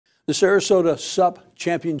The Sarasota SUP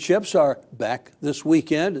Championships are back this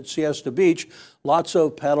weekend at Siesta Beach. Lots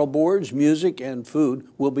of paddle boards, music, and food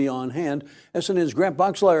will be on hand. SNN's Grant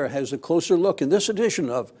Boxleyer has a closer look in this edition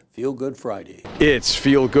of Feel Good Friday. It's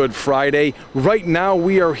Feel Good Friday. Right now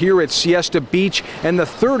we are here at Siesta Beach and the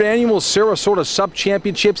third annual Sarasota SUP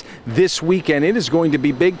Championships this weekend. It is going to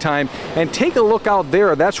be big time. And take a look out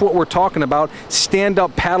there. That's what we're talking about,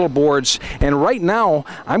 stand-up paddle boards. And right now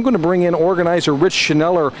I'm going to bring in organizer Rich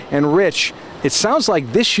Schneller. And Rich, it sounds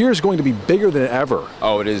like this year is going to be bigger than ever.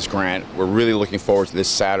 Oh, it is, Grant. We're really looking forward to this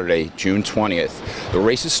Saturday, June 20th. The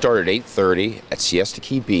races start at 8:30 at Siesta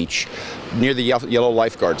Key Beach near the yellow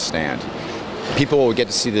lifeguard stand. People will get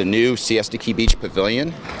to see the new Siesta Key Beach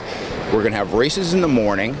Pavilion. We're going to have races in the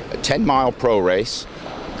morning, a 10-mile pro race,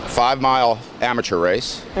 5-mile amateur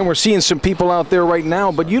race. And we're seeing some people out there right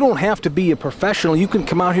now, but you don't have to be a professional. You can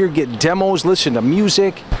come out here, get demos, listen to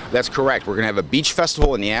music. That's correct. We're going to have a beach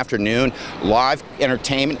festival in the afternoon, live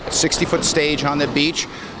entertainment, 60-foot stage on the beach,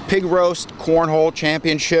 pig roast, cornhole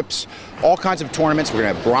championships, all kinds of tournaments. We're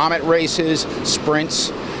going to have grommet races,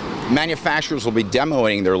 sprints. Manufacturers will be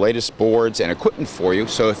demoing their latest boards and equipment for you.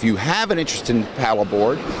 So if you have an interest in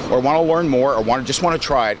paddleboard or want to learn more or just want to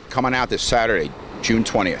try it, come on out this Saturday, June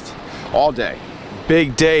 20th, all day.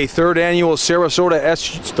 Big day, third annual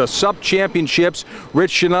Sarasota the SUP Championships.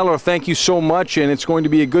 Rich Schneller, thank you so much, and it's going to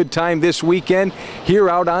be a good time this weekend here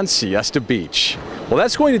out on Siesta Beach. Well,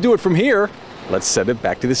 that's going to do it from here. Let's send it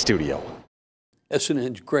back to the studio.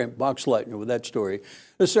 SNN's Grant Boxleitner with that story.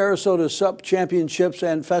 The Sarasota SUP Championships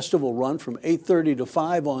and Festival run from 8:30 to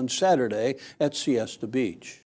 5 on Saturday at Siesta Beach.